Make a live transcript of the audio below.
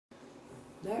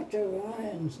Dr.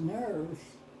 Ryan's nurse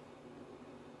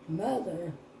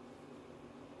mother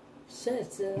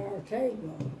sits at our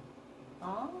table.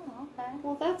 Oh, okay.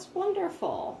 Well, that's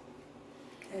wonderful.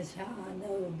 That's how I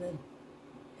know that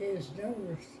his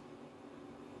nurse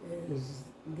is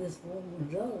this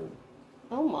woman's daughter.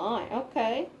 Oh my,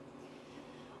 okay.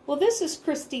 Well, this is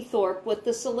Christy Thorpe with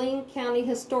the Saline County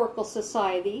Historical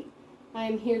Society. I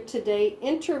am here today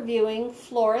interviewing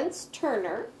Florence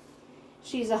Turner.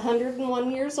 She's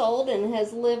 101 years old and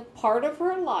has lived part of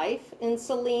her life in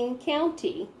Saline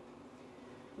County.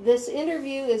 This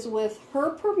interview is with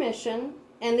her permission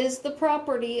and is the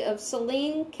property of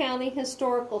Saline County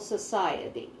Historical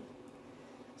Society.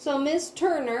 So, Ms.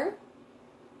 Turner,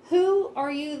 who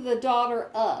are you the daughter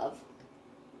of?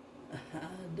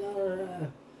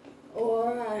 Daughter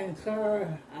Ora and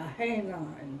Clara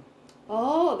Hainline.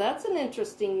 Oh, that's an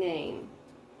interesting name.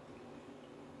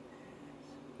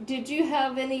 Did you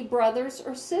have any brothers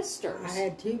or sisters? I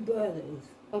had two brothers,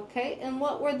 Okay, and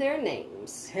what were their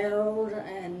names? Harold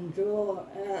and Joel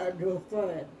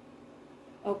Fred.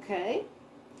 Okay.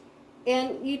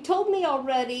 And you told me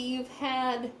already you've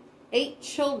had 8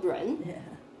 children. Yeah.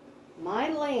 My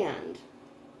land.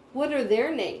 What are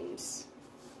their names?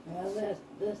 Well,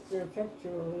 that's their picture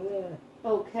over there.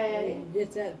 Okay. You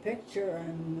get that picture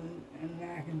and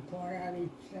I can point out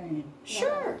each thing.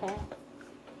 Sure. Okay.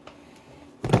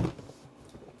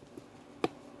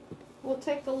 We'll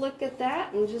take a look at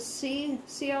that and just see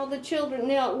all the children.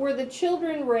 Now, were the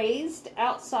children raised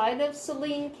outside of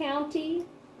Saline County?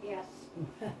 Yes.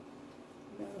 No.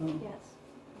 Yes.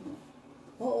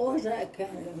 What was that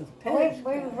kind of We Pettis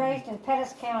were County? raised in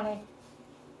Pettis County.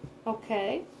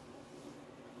 Okay.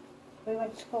 We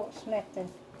went to school at Smithton.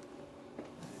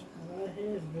 Right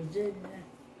here's Virginia.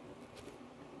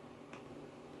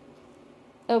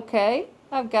 Okay,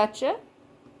 I've got you.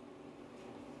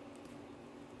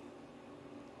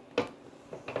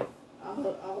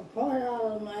 I'll point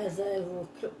out them as they were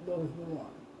born.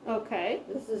 Okay.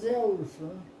 This is the oldest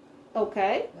one.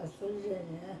 Okay. That's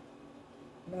Virginia.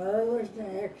 Mary was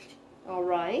next. All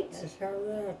right. That's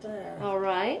her right there. All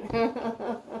right.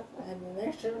 And the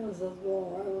next one was a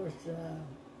boy, was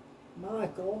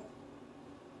Michael.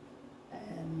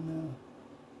 And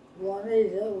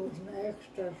Juanita was next,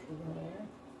 that's the girl.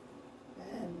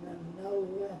 And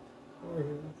Nova was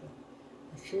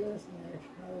she was next,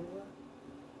 Nova.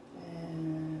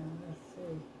 And let's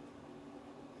see,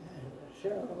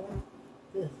 Cheryl.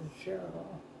 This is Cheryl.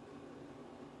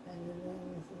 And then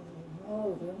this is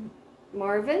Morgan.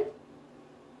 Marvin?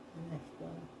 The next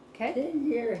one. Okay.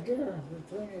 10 years difference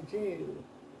between the two.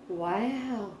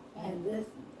 Wow. And this,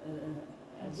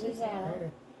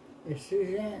 Susanna. is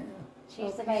Susanna.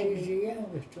 She's the She's baby. the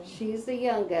youngest one. She's the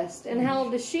youngest. And how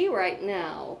old is she right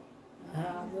now? I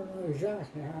don't know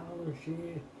exactly how old she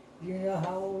is. Do you know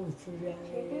how old Susanna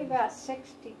She'd be is? about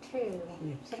 62,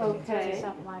 63, Okay.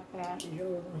 something like that. She's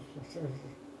older than sister.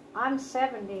 I'm She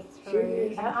 73.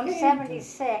 is I'm okay.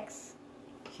 76.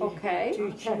 She's Okay.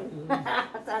 two children.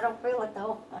 I don't feel it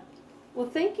though. Well,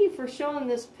 thank you for showing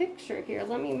this picture here.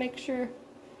 Let me make sure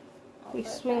we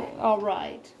swing. All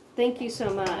right. Thank you so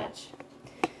much.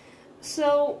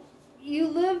 So, you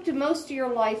lived most of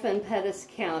your life in Pettis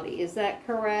County, is that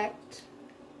correct?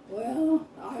 Well,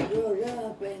 I grew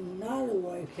up in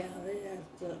Nodaway County.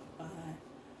 That's by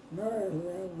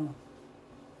Maryville.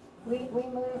 We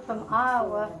moved from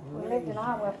Iowa. We lived in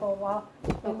Iowa for a while.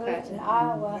 We Okay. moved in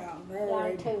Iowa Got down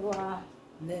married. to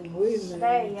Then we moved.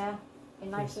 Sedalia in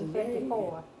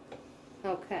 1954.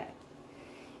 Okay.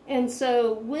 And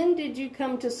so, when did you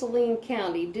come to Saline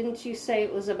County? Didn't you say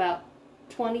it was about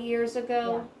 20 years Yeah,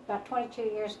 ago? about 22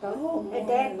 years ago. Oh, And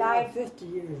my, Dad about died. 50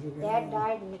 years ago. Dad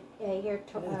died in the year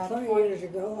 20 20. years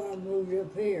ago, I moved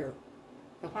up here.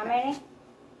 How many?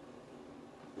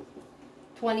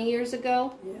 20 years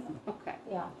ago? Yeah. Okay.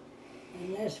 Yeah,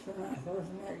 And that's when I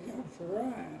first met Dr.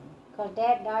 Ryan. because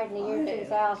Dad died in the year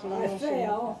 2000. I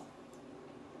fell.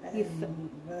 You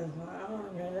And with my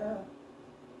arm here.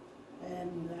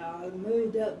 And I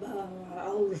moved up by my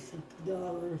oldest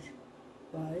daughter's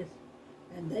place.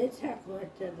 And they took me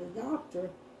to the doctor,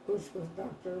 which was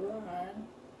Dr. Ryan.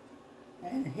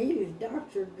 And he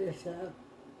doctored this up.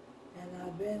 And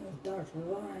I've been with Dr.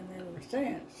 Ryan ever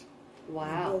since. I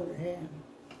Wow. go to him.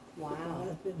 Wow.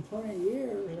 It's been 20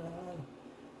 years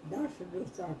I've doctored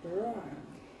with Dr. Ryan.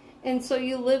 And so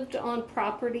you lived on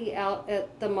property out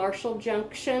at the Marshall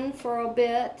Junction for a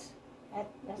bit?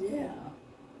 That's Yeah.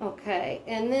 Okay.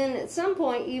 And then at some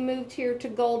point you moved here to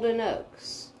Golden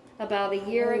Oaks about a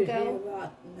year I moved here ago?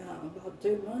 about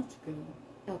 2 months ago.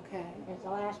 Okay. It was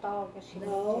last August. She No,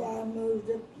 moved I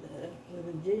moved up to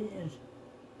Virginia's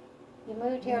You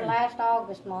moved here Yeah. last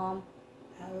August, Mom.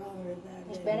 How long did that?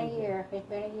 It's been a year. It's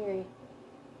been a year.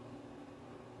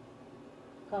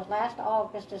 Because last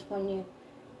August is when you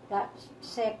got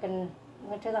sick and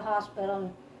went to the hospital,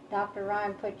 and Dr.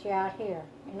 Ryan put you out here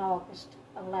in August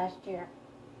of last year.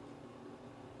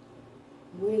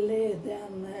 We lived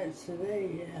down there at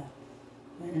Saline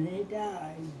when he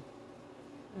died.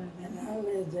 And I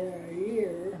lived there a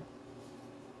year,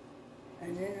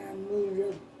 and then I moved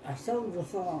up. I sold the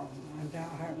farm. I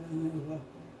happened to move up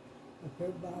there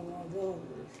by my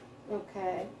daughters.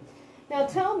 Okay. Now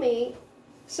tell me,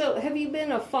 so have you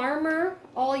been a farmer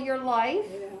all your life?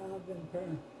 Yeah, I've been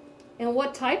pretty. And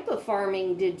what type of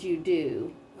farming did you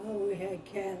do? Oh, we had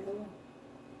cattle,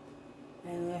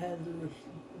 and we had the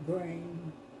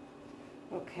grain.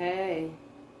 Okay.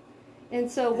 And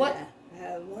so what?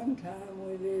 At one time,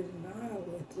 we lived in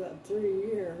Iowa for 3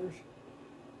 years,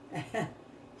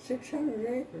 600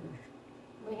 acres.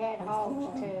 We had That's hogs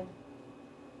farm. too.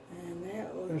 And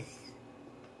that was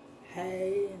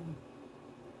hay,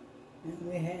 and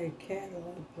we had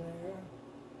cattle up there.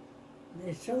 And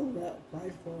they sold that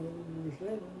place where we was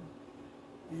living,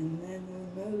 and then we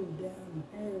moved down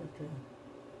here to,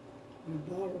 we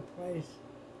bought a place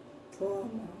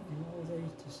 12 miles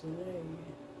northeast of Saline,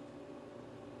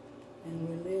 and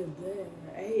we lived there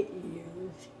 8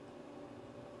 years.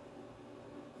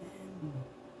 And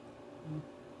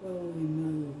well, we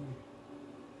moved.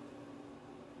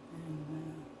 And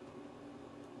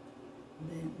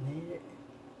then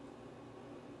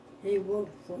he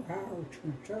worked for Howard's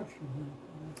Construction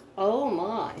Company. Oh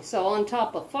my. So on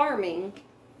top of farming,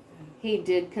 he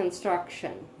did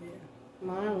construction. Yeah.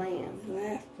 My land. The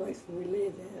last place we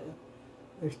lived at,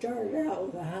 we started out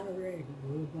with 100 acres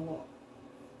we bought.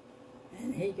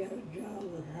 And he got a job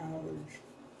at Howard's.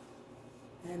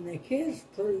 And the kids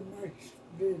pretty much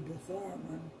did the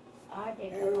farming. I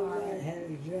did the Everybody farming. had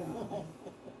a job.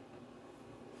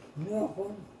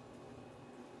 Milking.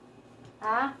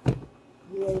 Huh?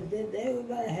 Well,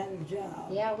 everybody had a job.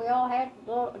 Yeah, we all had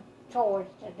little chores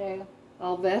to do.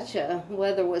 I'll betcha.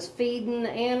 Whether it was feeding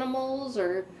animals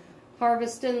or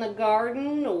harvesting the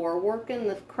garden or working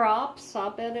the crops, I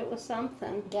bet it was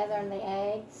something. Gathering the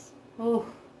eggs. Oh,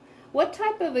 what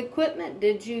type of equipment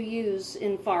did you use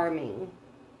in farming?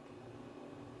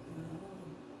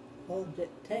 What it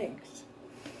takes.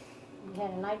 We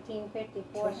had a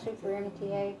 1954 Super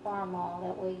MTA farm all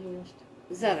that we used.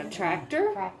 Is that a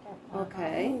tractor? Tractor.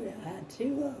 Okay. Oh, I had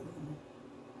 2 of them.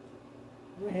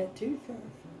 We had 2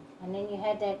 tractors. And then you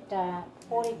had that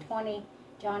 4020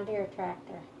 John Deere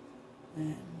tractor.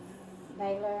 And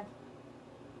Baylor.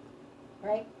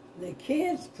 Right? the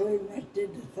kids pretty much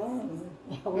did the farming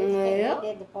We Yeah.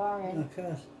 did the farming.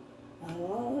 because a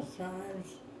lot of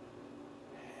times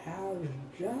Howard's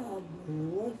job was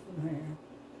away from here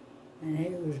and he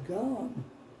was gone.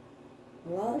 A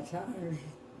lot of times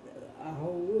a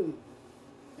whole week.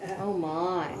 Oh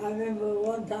my. I remember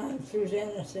one time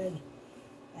Susanna said,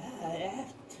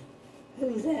 asked,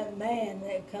 who's that man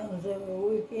that comes every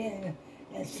weekend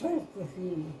and sleeps with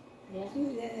you? Yeah,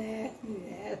 Susanna asked me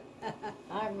that.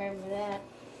 I remember that.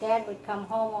 Dad would come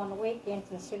home on the weekends,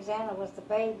 and Susanna was the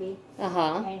baby,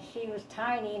 Uh-huh. and she was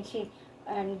tiny,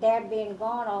 and Dad being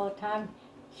gone all the time,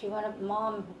 she went up,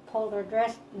 Mom pulled her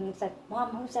dress and said, Mom,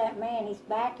 who's that man? He's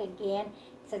back again.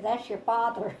 Said, that's your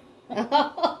father.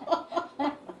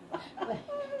 But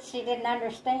she didn't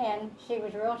understand. She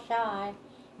was real shy,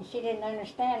 and she didn't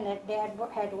understand that Dad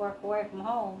had to work away from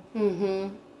home.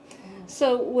 Mm-hmm.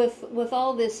 So with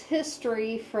all this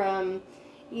history from,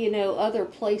 other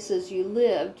places you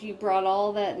lived, you brought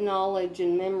all that knowledge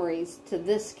and memories to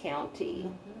this county. Yeah.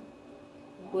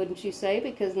 Wouldn't you say?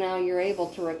 Because now you're able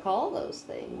to recall those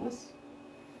things.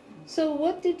 So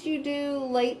what did you do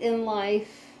late in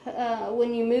life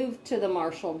when you moved to the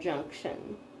Marshall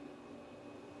Junction?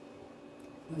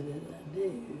 What did I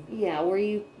do? Yeah, were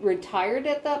you retired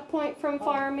at that point from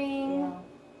farming? Yeah.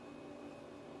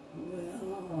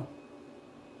 Well,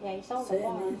 Yeah, he sold the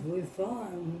farm. 70s we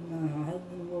farmed. My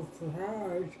husband worked for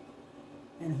Howard's,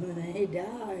 and when he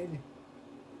died,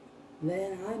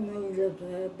 then I moved up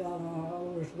there by my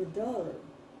oldest daughter.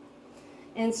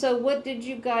 And so what did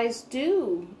you guys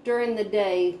do during the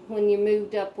day when you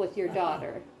moved up with your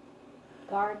daughter?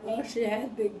 Gardening, Well, she had a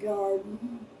big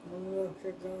garden. We worked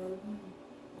her garden.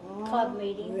 club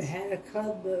We meetings. had a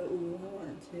club that we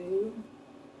went to.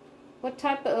 What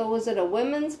type of, was it a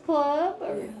women's club?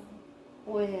 Or? Yeah.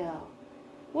 Well,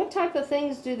 what type of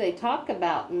things do they talk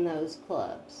about in those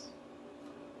clubs?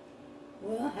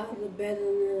 Well, how to better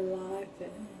your life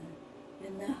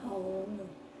in the home.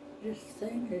 Just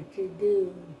things that you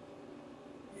do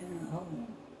in a home.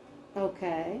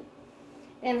 Okay.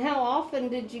 And how often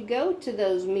did you go to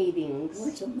those meetings?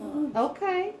 Once a month.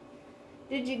 Okay.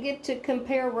 Did you get to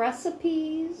compare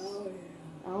recipes? Oh,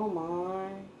 yeah. Oh, my.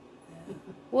 Yeah.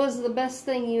 What was the best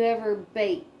thing you ever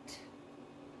baked?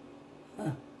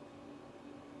 Huh.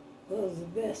 What was the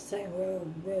best thing we ever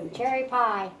did? Cherry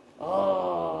pie.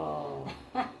 Oh.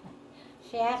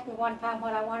 She asked me one time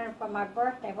what I wanted for my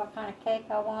birthday, what kind of cake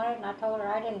I wanted, and I told her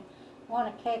I didn't want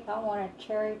a cake, I wanted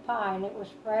cherry pie, and it was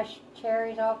fresh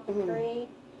cherries off the tree.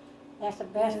 That's the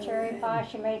best cherry pie.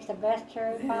 She makes the best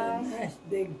cherry pies. Nice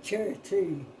big cherry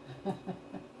tree.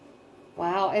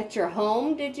 Wow, at your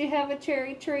home did you have a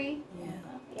cherry tree? Yeah.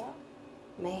 Yeah.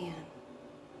 Man.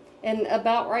 And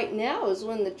about right now is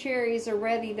when the cherries are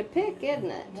ready to pick, isn't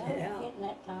it? Yeah, Yeah. it's getting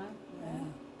that time.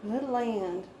 Yeah. Good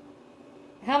land.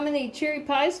 How many cherry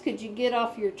pies could you get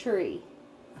off your tree?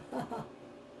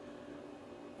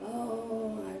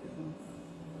 Oh, I don't know.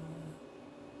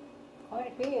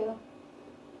 Quite a few.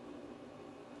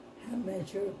 How many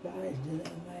cherry pies did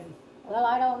I make? Well,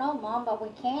 I don't know, Mom, but we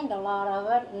canned a lot of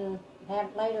it and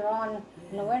had later on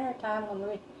in the winter time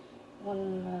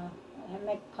when I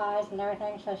make pies and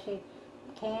everything, so she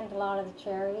canned a lot of the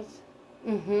cherries,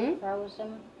 Mm-hmm. froze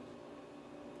them.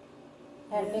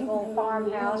 Had a big old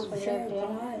farmhouse we lived in.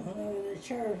 Whenever the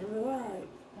cherries were ripe.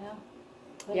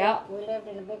 Yeah. Yeah. We lived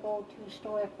in a big old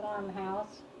 2-story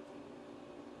farmhouse.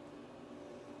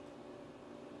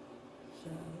 So,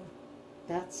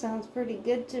 That sounds pretty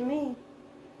good to me.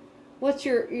 What's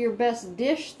your best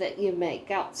dish that you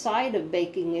make outside of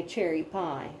baking a cherry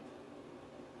pie?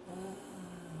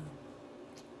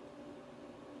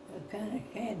 what kind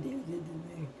of candy did you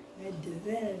make? Made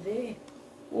divinity.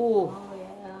 Ooh. Oh,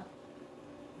 yeah.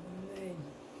 We made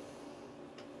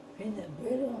peanut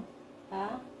brittle.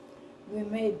 Huh? We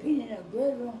made peanut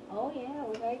brittle. Oh, yeah,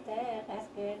 we made that. That's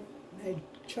good. Made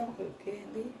chocolate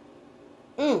candy.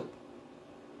 Mm.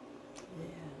 Yeah.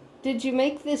 Did you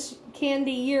make this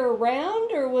candy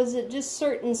year-round, or was it just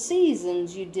certain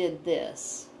seasons you did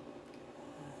this?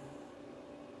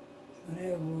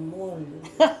 Whenever we wanted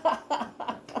it.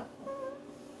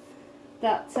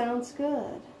 That sounds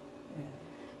good. Yeah.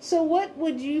 So what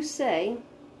would you say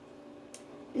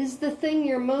is the thing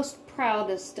you're most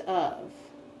proudest of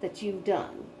that you've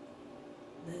done?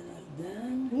 That I've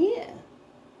done. Yeah.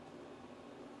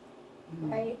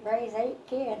 Raise 8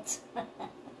 kids.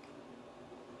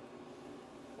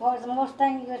 What was the most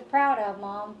thing you was proud of,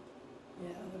 Mom? Yeah,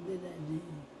 what did I do?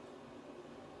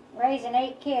 Raising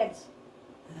 8 kids.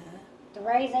 Huh? To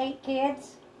raise 8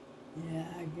 kids? Yeah,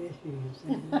 I guess you could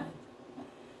say that.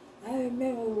 I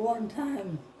remember one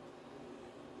time,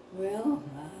 well,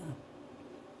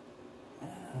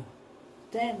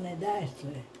 Stanley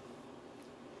Dicey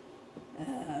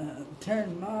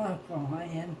turned my uncle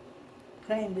in,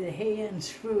 claimed that he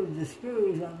unscrewed the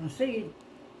screws on the seat,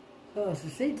 caused the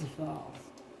seat to fall.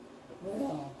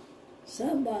 Well,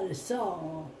 somebody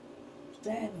saw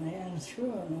Stanley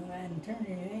unscrewing them and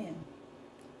turning it in.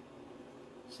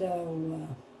 So,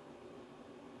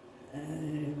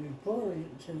 reported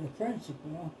it to the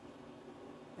principal,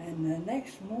 and the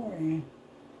next morning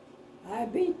I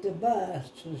beat the bus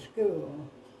to school,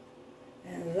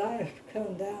 and as I was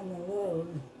coming down the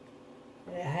road,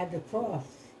 I had to cross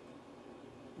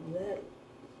that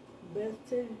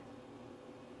Betsy,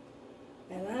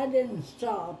 and I didn't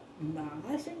stop.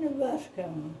 I seen the bus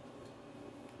coming.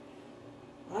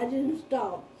 I didn't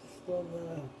stop for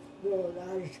the road,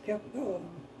 I just kept going.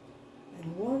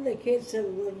 And one of the kids said,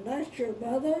 "Well, that's your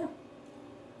mother?"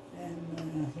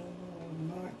 And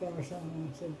Mark or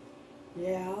someone said,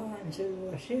 "Yeah." And said,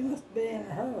 "Well, she must be in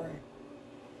a hurry."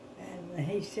 And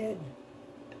he said,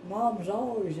 "Mom's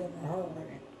always in a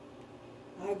hurry."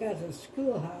 I got to the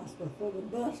schoolhouse before the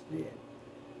bus did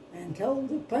and told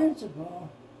the principal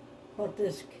what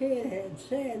this kid had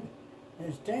said,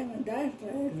 that Stanley Dexter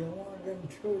is the one that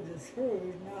unscrewed the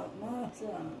screws, not my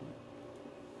son.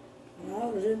 And I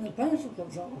was in the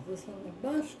principal's office when the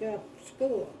bus got to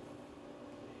school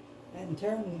and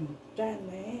turned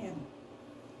Stanley in.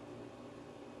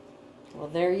 Well,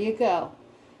 there you go.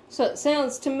 So it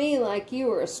sounds to me like you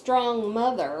were a strong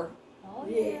mother Oh,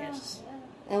 Yes.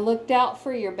 Yeah. and looked out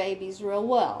for your babies real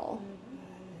well.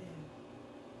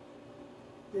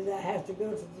 Did I have to go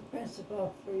to the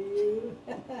principal for you?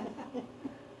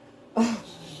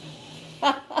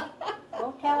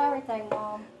 Don't tell everything,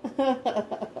 Mom.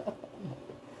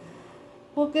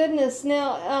 Well, goodness.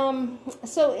 Now,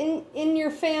 so in your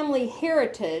family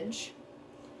heritage,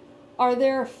 are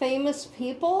there famous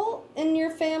people in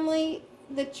your family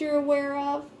that you're aware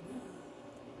of?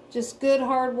 Just good,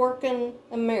 hard-working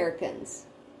Americans.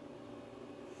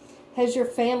 Has your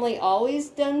family always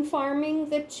done farming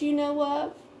that you know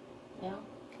of? Yeah.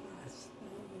 I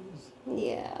suppose.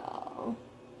 Yeah.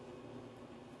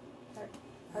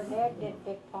 Her dad did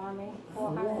big farming, I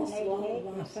lost a lot 480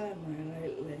 of my acres. family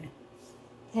lately.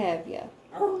 Have you?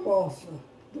 Irm was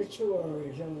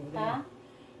obituaries over there. Huh?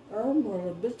 Irm was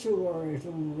obituaries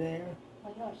over there.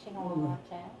 Well, you don't see no one watch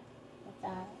that. What's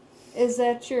that? Is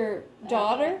that your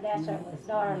daughter? That's her No, it's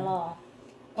daughter-in-law.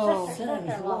 Oh. Son's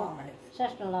Sister-in-law. wife.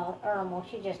 Sister-in-law, Irma,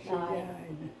 she just She died.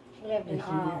 died. She lived in Yes,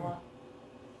 she Iowa.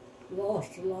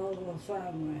 Lost a lot of my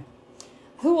family.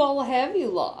 Who all have you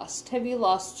lost? Have you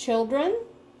lost children?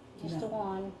 Just No. the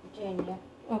one, Virginia.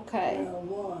 Okay.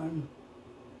 One,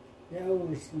 the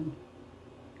oldest one,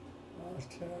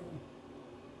 lost her.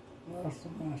 Lost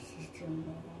my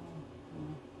sister-in-law,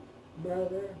 my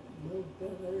brother, both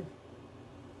brothers.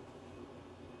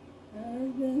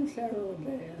 There's been several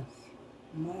deaths.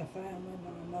 My family,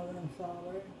 my mother and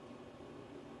father.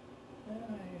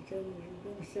 There's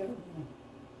been several.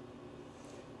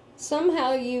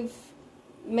 Somehow you've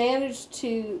managed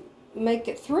to make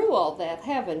it through all that,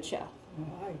 haven't you?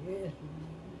 Well, I guess.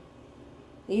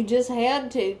 You just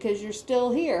had to because you're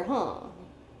still here, huh?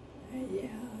 Yeah,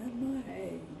 at my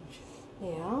age.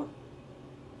 Yeah.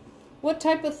 What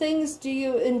type of things do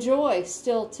you enjoy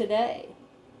still today?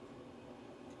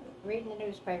 Reading the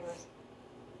newspapers.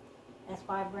 That's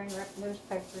why I bring her up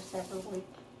newspapers every week.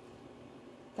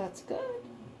 That's good.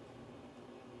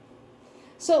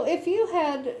 So if you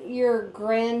had your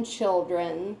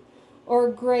grandchildren or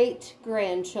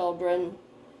great-grandchildren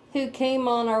who came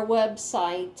on our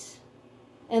website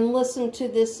and listened to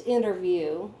this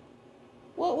interview,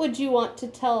 what would you want to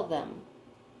tell them?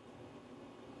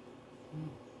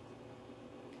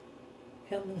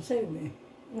 Come and see me.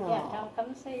 Yeah, Aw. tell them come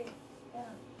and see you. Yeah.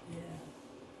 Yeah.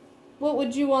 What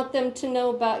would you want them to know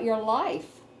about your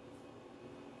life?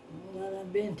 Well, that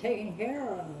I've been taken care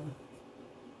of.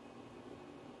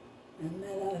 And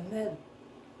that I've met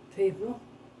people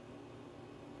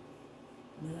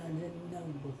that I didn't know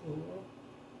before.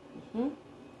 Hmm?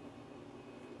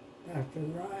 Dr.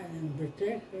 Ryan in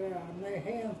particular, I met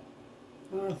him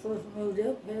when I first moved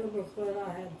up here because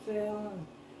I had fell and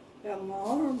got my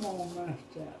arm all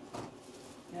messed up.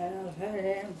 And I've had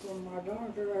him for my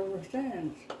doctor ever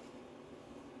since.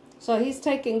 So he's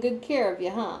taking good care of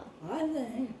you, huh? I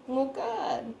think. Well,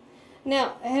 good.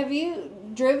 Now, have you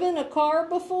driven a car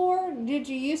before? Did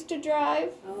you used to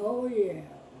drive? Oh, yeah.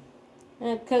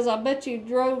 Because I bet you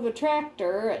drove a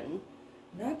tractor and...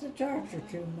 Not the tractor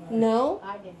too much. No?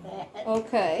 I did that.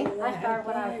 Okay. But I started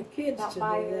when I had was kids about to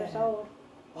 5 do years that. old.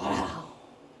 Wow.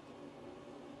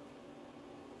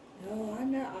 No, I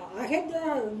know. I had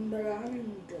drive them,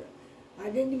 but I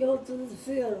didn't go to the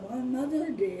field. My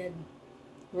mother did.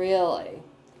 Really?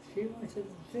 She went to the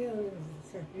field.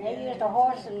 So she They had used her-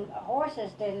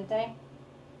 horses, didn't they?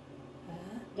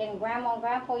 Huh? Didn't Grandma and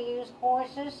Grandpa use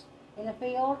horses in the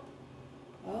field?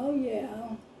 Oh, yeah.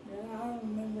 Yeah, I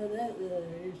remember that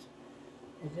days.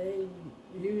 They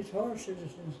used horses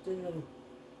instead of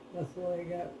before they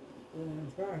got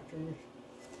tractors.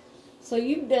 So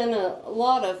you've done a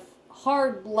lot of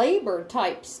hard labor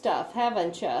type stuff,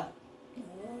 haven't you? Oh,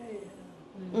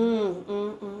 yeah.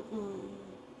 Mm.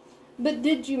 But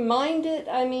did you mind it?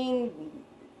 I mean,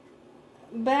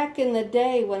 back in the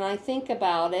day when I think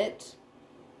about it,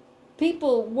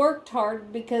 people worked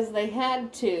hard because they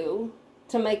had to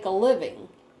make a living.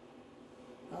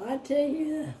 I tell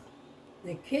you,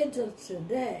 the kids of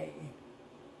today,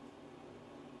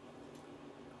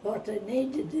 what they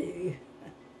need to do,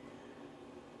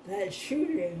 that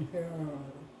shooting,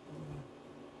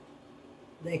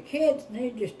 the kids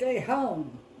need to stay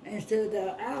home instead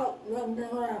of out running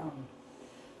around.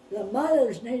 The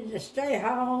mothers need to stay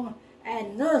home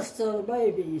and nurse their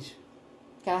babies.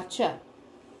 Gotcha.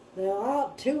 They're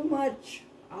out too much,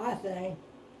 I think.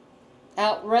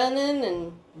 Out running,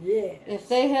 and Yeah. if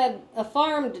they had a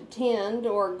farm to tend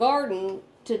or a garden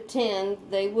to tend,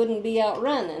 they wouldn't be out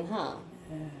running, huh?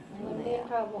 They wouldn't be in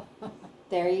trouble.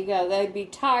 There you go. They'd be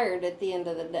tired at the end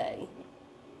of the day.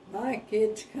 My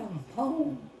kids come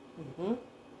home Hmm.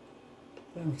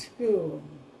 from school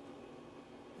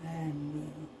and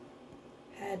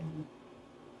had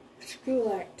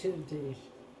school activities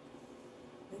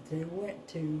that they went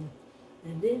to.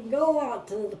 They didn't go out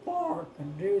to the park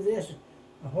and do this,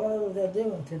 or what they're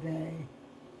doing today,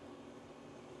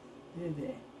 did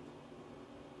they?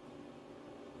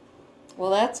 Well,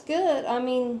 that's good. I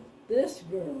mean, This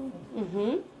girl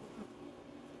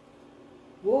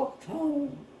walked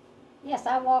home. Yes,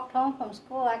 I walked home from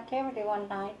school activity one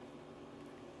night.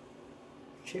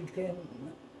 She came,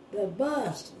 the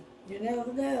bus You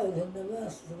never know when the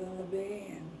bus is going to be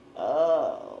in.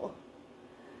 Oh.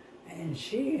 And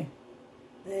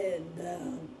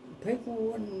the people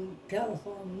wouldn't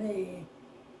telephone me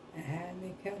and have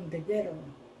me come to get her.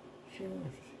 She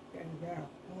was got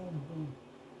home from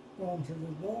going to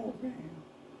the ball game.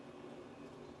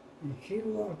 And she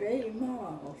walked 8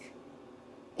 miles.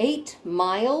 8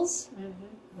 miles?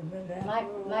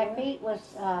 Mm-hmm. My feet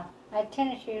was, I had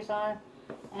tennis shoes on,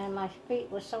 and my feet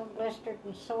was so blistered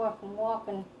and sore from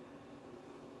walking.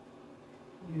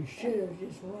 You should have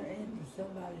just went into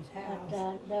somebody's house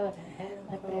and had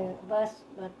them call. The bus,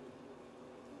 but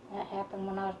that happened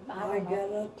when I was, I got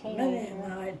a up teenager. many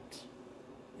nights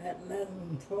at 11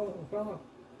 and 12 o'clock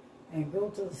and go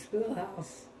to the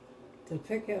schoolhouse to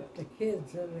pick up the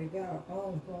kids that they got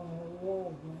home from the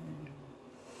war game.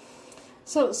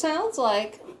 So it sounds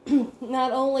like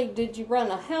not only did you run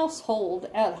a household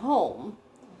at home,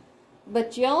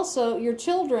 but you also, your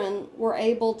children were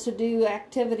able to do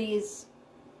activities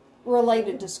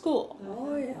related to school.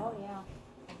 Oh, yeah. Oh, yeah.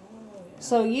 Oh, yeah.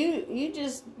 So you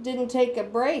just didn't take a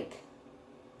break.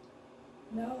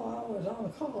 No, I was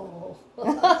on call.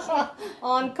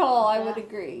 On call, I would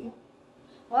agree.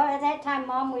 Well, at that time,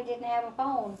 Mom, we didn't have a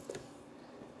phone.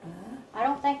 Huh? I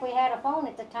don't think we had a phone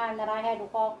at the time that I had to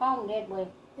walk home, did we?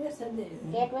 Yes, I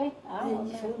did. Did we? I They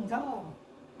don't just know. wouldn't call.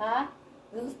 Huh?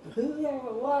 Whoever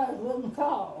it was wouldn't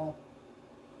call.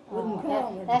 Wouldn't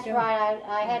call me. That's right.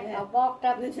 I walked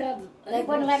up. They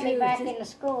wouldn't let me back in the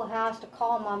schoolhouse to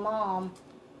call my mom,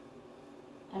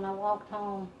 and I walked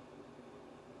home.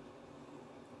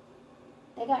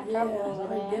 They got in trouble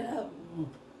over I'd get that. up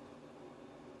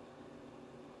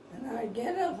and I'd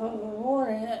get up in the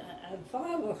morning at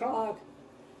 5 o'clock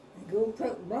and go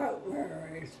pick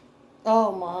blackberries.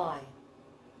 Oh my.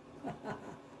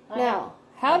 Now,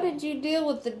 how did you deal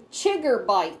with the chigger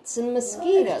bites and Well,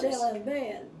 mosquitoes? they're still in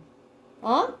bed.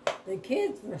 Huh? The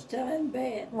kids were still in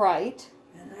bed. Right.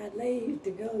 And I'd leave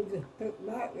to go to pick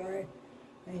blackberries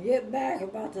and get back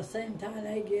about the same time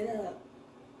they get up.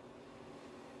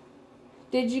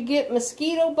 Did you get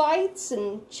mosquito bites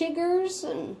and chiggers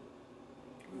and...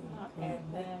 Not very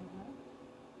bad.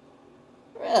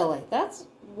 Really? That's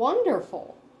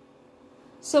wonderful.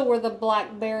 So were the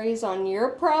blackberries on your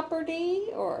property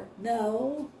or?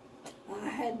 No, I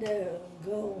had to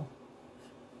go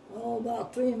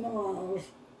about 3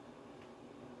 miles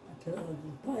to the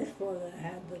place where they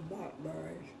had the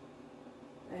blackberries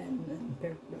and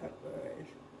pick blackberries.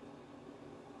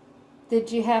 Did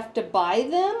you have to buy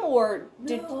them or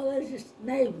did... No, they're just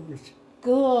neighbors.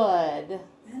 Good.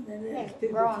 And then there's It's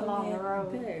people growing come along in the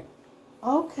road. and pick.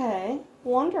 Okay.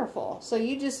 Wonderful. So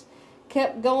you just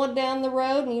kept going down the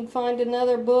road and you'd find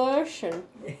another bush and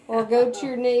or go to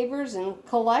your neighbors and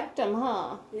collect them,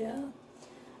 huh? Yeah.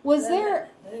 Was there...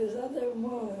 There's other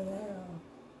women there.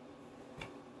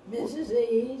 Mrs.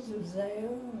 Eads was there.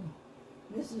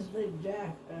 Mrs. Lee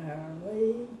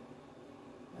Lee.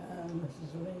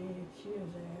 Mrs. Lee, she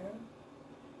was there.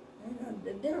 And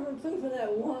the different people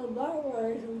that wanted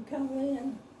blackberries would come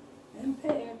in and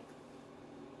pick.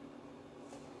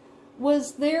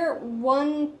 Was there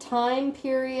one time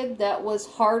period that was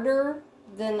harder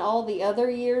than all the other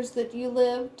years that you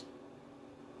lived?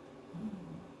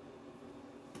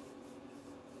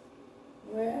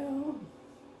 Well,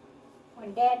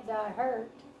 When Dad got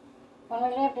hurt, when we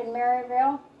lived in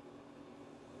Maryville,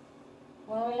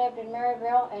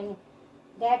 and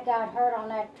Dad got hurt on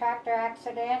that tractor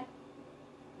accident,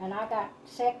 and I got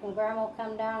sick, and Grandma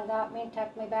come down and got me and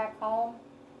took me back home,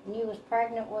 and you was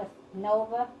pregnant with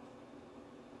Nova.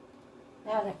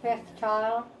 That was the 5th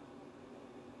child.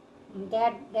 And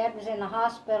Dad was in the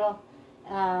hospital,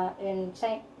 in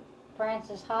St.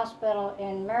 Francis Hospital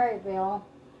in Maryville,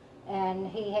 and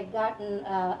he had gotten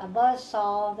a buzz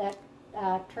saw that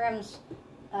trims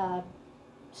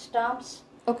stumps.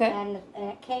 Okay. And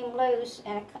it came loose,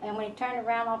 and when he turned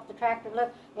around off the tractor,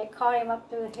 look, it caught him up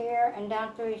through here and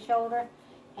down through his shoulder,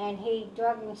 and he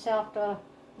drug himself to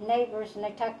neighbors, and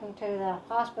they took him to the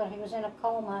hospital. He was in a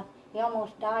coma. He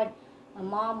almost died. My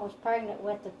mom was pregnant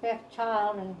with the 5th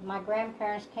child, and my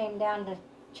grandparents came down to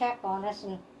check on us,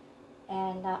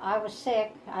 and I was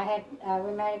sick. I had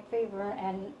rheumatic fever,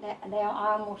 and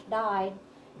I almost died.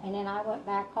 And then I went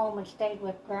back home and stayed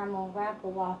with Grandma and Grandpa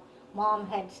while Mom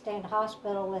had to stay in the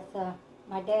hospital with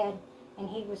my dad, and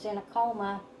he was in a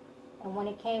coma. And when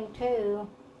he came to,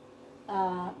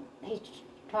 he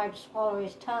tried to swallow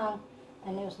his tongue,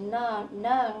 and there was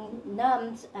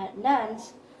nuns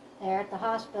there at the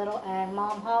hospital, and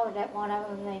Mom hollered at one of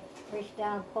them, and they reached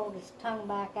down and pulled his tongue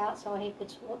back out so he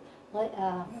could I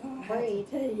have breathe.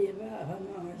 to tell you about when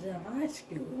I was in high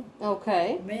school.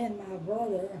 Okay. Me and my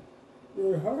brother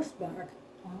with horseback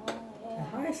Oh, to yeah.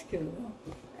 high school,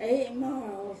 8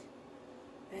 miles.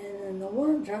 And in the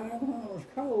wintertime when it was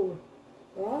cold,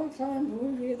 a lot of times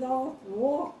we get off and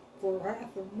walk for half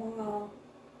a mile.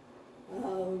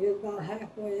 We get about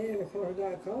halfway there before it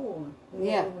got cold. The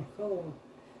Yeah. weather was cold.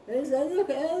 There's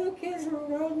other kids were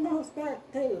riding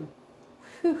horseback too.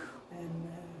 Whew. And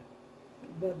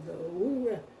but we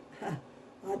were.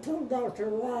 I told Dr.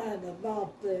 Ryan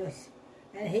about this,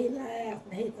 and he laughed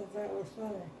and he thought that was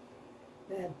funny.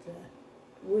 That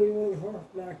we rode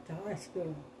horseback to high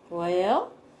school.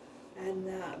 Well,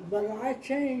 And but I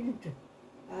changed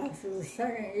after the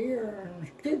second year in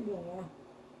Skidmore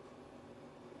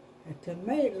to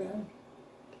Maitland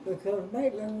because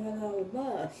Maitland went on the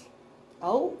bus.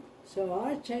 oh, So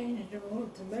I changed and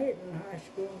went to Maitland High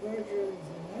School and graduated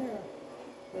from there.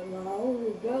 But my older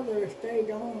brother stayed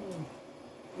on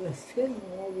with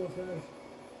Skidmore because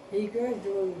he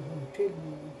graduated from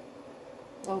Skidmore.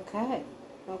 okay,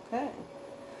 okay.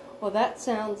 Well, that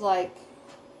sounds like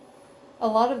a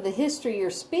lot of the history you're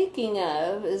speaking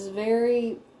of is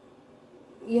very,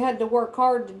 you had to work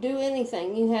hard to do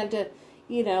anything. You had to,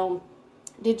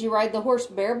 did you ride the horse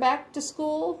bareback to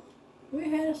school? We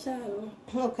had a saddle.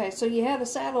 Okay, so you had a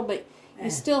saddle, but you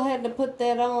still had to put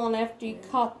that on after you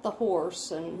caught the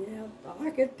horse. And Yeah, I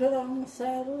could put on the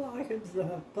saddle. I could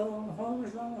put on the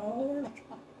harness on the horse.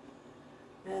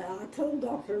 And I told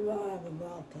Dr. Ryan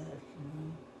about that.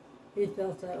 He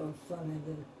thought that was funny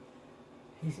that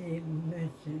he even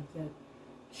mentioned that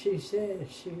she said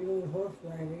she rode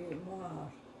horseback 8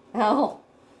 miles. oh,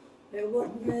 It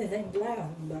wasn't anything to laugh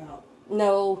about.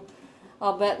 no,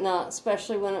 I'll bet not,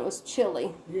 especially when it was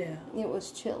chilly. Yeah. It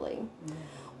was chilly. Yeah.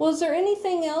 Was there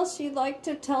anything else you'd like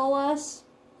to tell us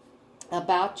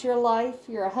about your life?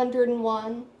 You're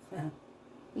 101.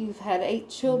 You've had 8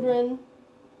 children.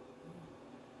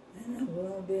 And I'm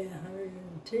going to be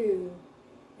 102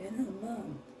 in a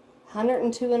month.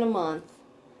 102 in a month.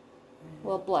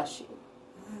 Well, bless you.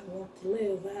 I want to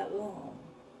live that long.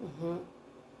 Mm-hmm.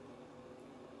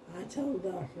 I told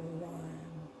Dr. Ryan,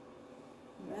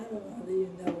 I don't know if you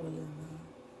know it or not,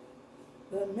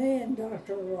 but me and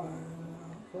Dr. Ryan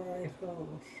are very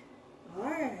close.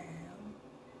 I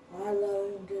am. I love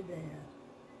him to death.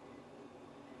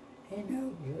 He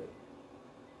knows it.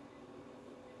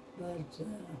 But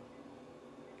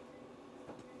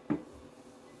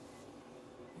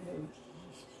it was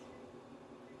just,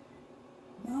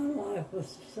 my life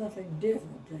was something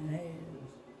different than his.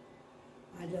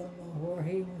 I don't know where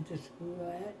he went to school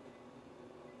at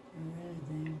or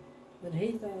anything, but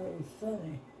he thought it was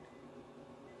funny.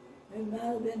 It might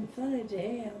have been funny to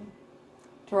him.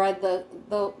 To ride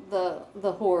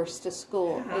the horse to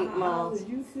school, 8 How miles. did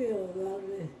you feel about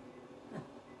it?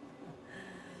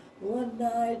 One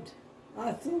night,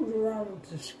 I fooled around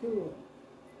to school.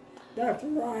 Dr.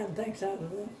 Ryan thinks I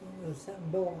was listening to some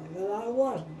boy, but I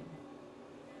wasn't.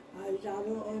 I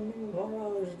don't remember what I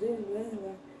was doing, but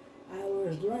anyway, I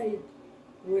was late.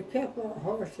 We kept our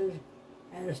horses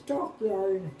at a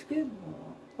stockyard in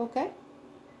Skidmore, Okay.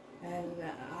 and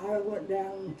I went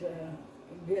down to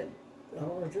get the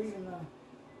horses, and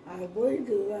I waited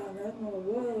around there, and my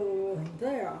brother wasn't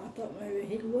there. I thought maybe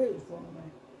he'd wait for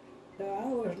me. So I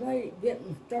was late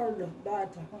getting started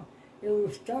about the home. It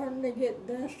was starting to get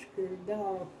dusk or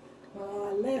dark when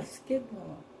I left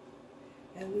Skidmore.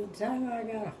 And by the time I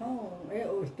got home, it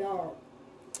was dark.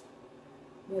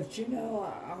 But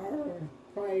our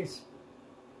place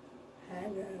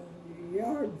had a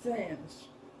yard fence.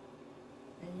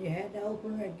 And you had to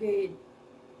open a gate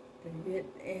to get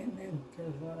in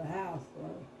into the house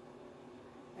was.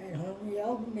 And when you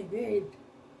opened the gate,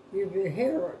 you could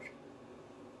hear it.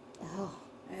 Oh,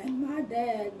 And my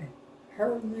dad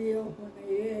heard me open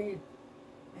the gate,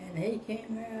 and he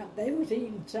came out. They was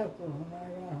eating supper when I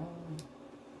got home.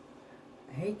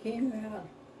 He came out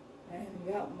and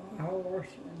got my horse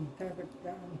and took it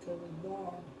down to the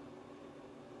barn.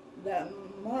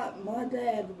 My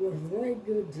dad was very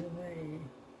good to me.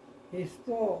 He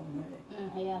spoiled me.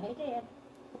 Yeah, he did.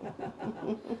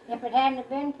 If it hadn't have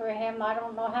been for him, I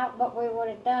don't know what we would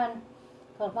have done.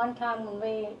 Because one time when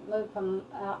we moved from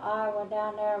Iowa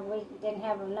down there, we didn't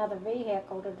have another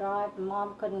vehicle to drive, and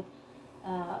Mom couldn't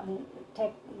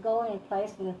go any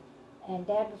place, and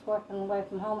Dad was working away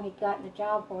from home. He'd gotten a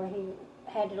job where he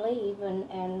had to leave,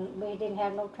 and we didn't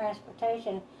have no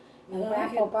transportation. And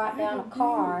Grandpa brought down a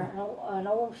car, an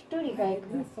old Studebaker,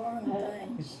 with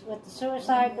the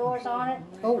suicide doors on it.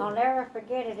 Oh. I'll never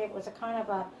forget it. It was a kind of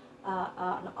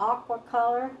an aqua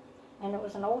color, and it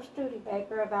was an old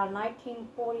Studebaker, about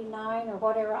 1949 or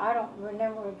whatever. I don't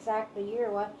remember exact the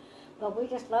year what, But we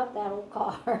just loved that old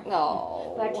car.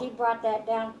 Oh. But she brought that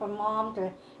down for Mom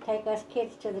to take us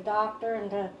kids to the doctor and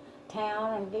to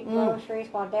town and get groceries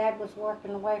while Dad was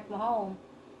working away from home.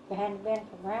 If it hadn't been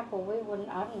for Grandpa, we wouldn't,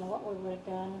 I don't know what we would have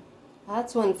done.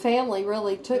 That's when family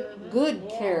really took good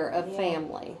care of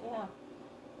family. Yeah.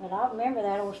 But I remember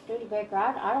that old Studebaker.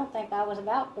 I don't think I was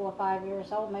about 4 or 5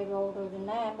 years old, maybe older than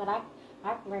that, but I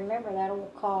can remember that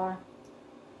old car.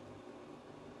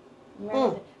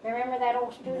 Remember that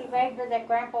old Studebaker that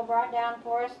Grandpa brought down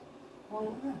for us?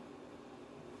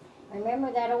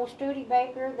 Remember that old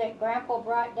Studebaker that Grandpa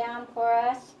brought down for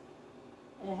us?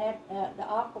 It had the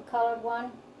aqua-colored one.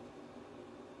 You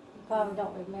probably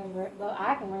don't remember it, but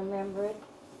I can remember it.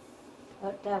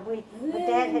 But Dad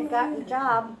had gotten a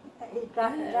job. He'd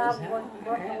gotten a job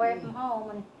working away from home,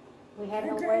 and we had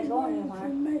no way going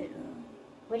anywhere.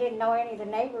 We didn't know any of the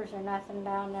neighbors or nothing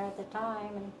down there at the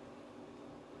time.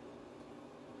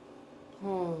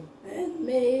 And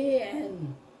me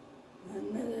and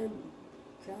another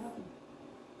child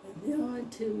were the only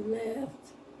two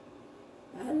left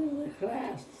out of the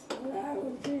class that I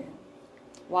was in.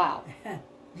 Wow.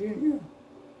 Junior.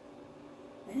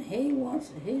 And he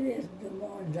lives in Des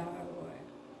Moines, Iowa.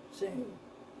 See,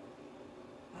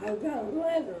 I got a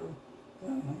letter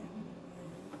from him.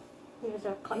 He was He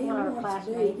one of our wants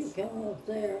me classmates. to come up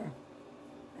there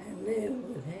and live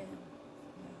with him.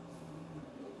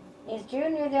 Is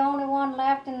Junior the only one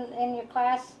left in your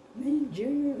class? Me and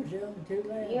Junior was the only two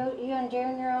left. You and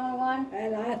Junior are the only one?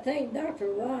 And I think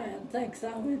Dr. Ryan thinks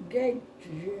I'm engaged to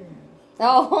Junior.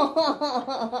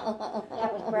 Oh.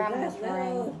 That was Grandma's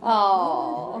ring.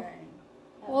 Oh.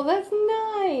 Well, that's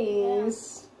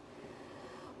nice.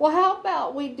 Well, how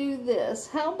about we do this?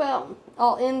 How about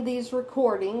I'll end these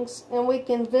recordings and we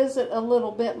can visit a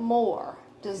little bit more.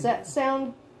 Does that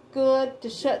sound good to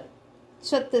shut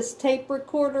this tape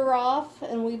recorder off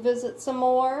and we visit some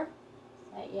more?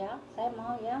 Yeah, say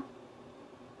Mom, yeah.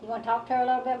 You want to talk to her a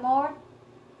little bit more?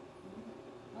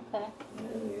 Okay.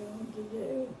 What do you want to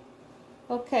do?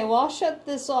 Okay, well, I'll shut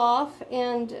this off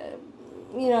and,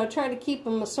 try to keep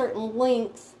them a certain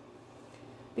length,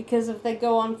 because if they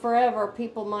go on forever,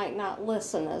 people might not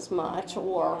listen as much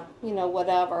or,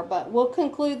 whatever. But we'll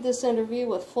conclude this interview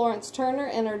with Florence Turner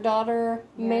and her daughter,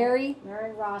 Mary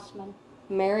Rossman.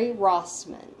 Mary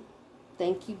Rossman.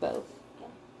 Thank you both.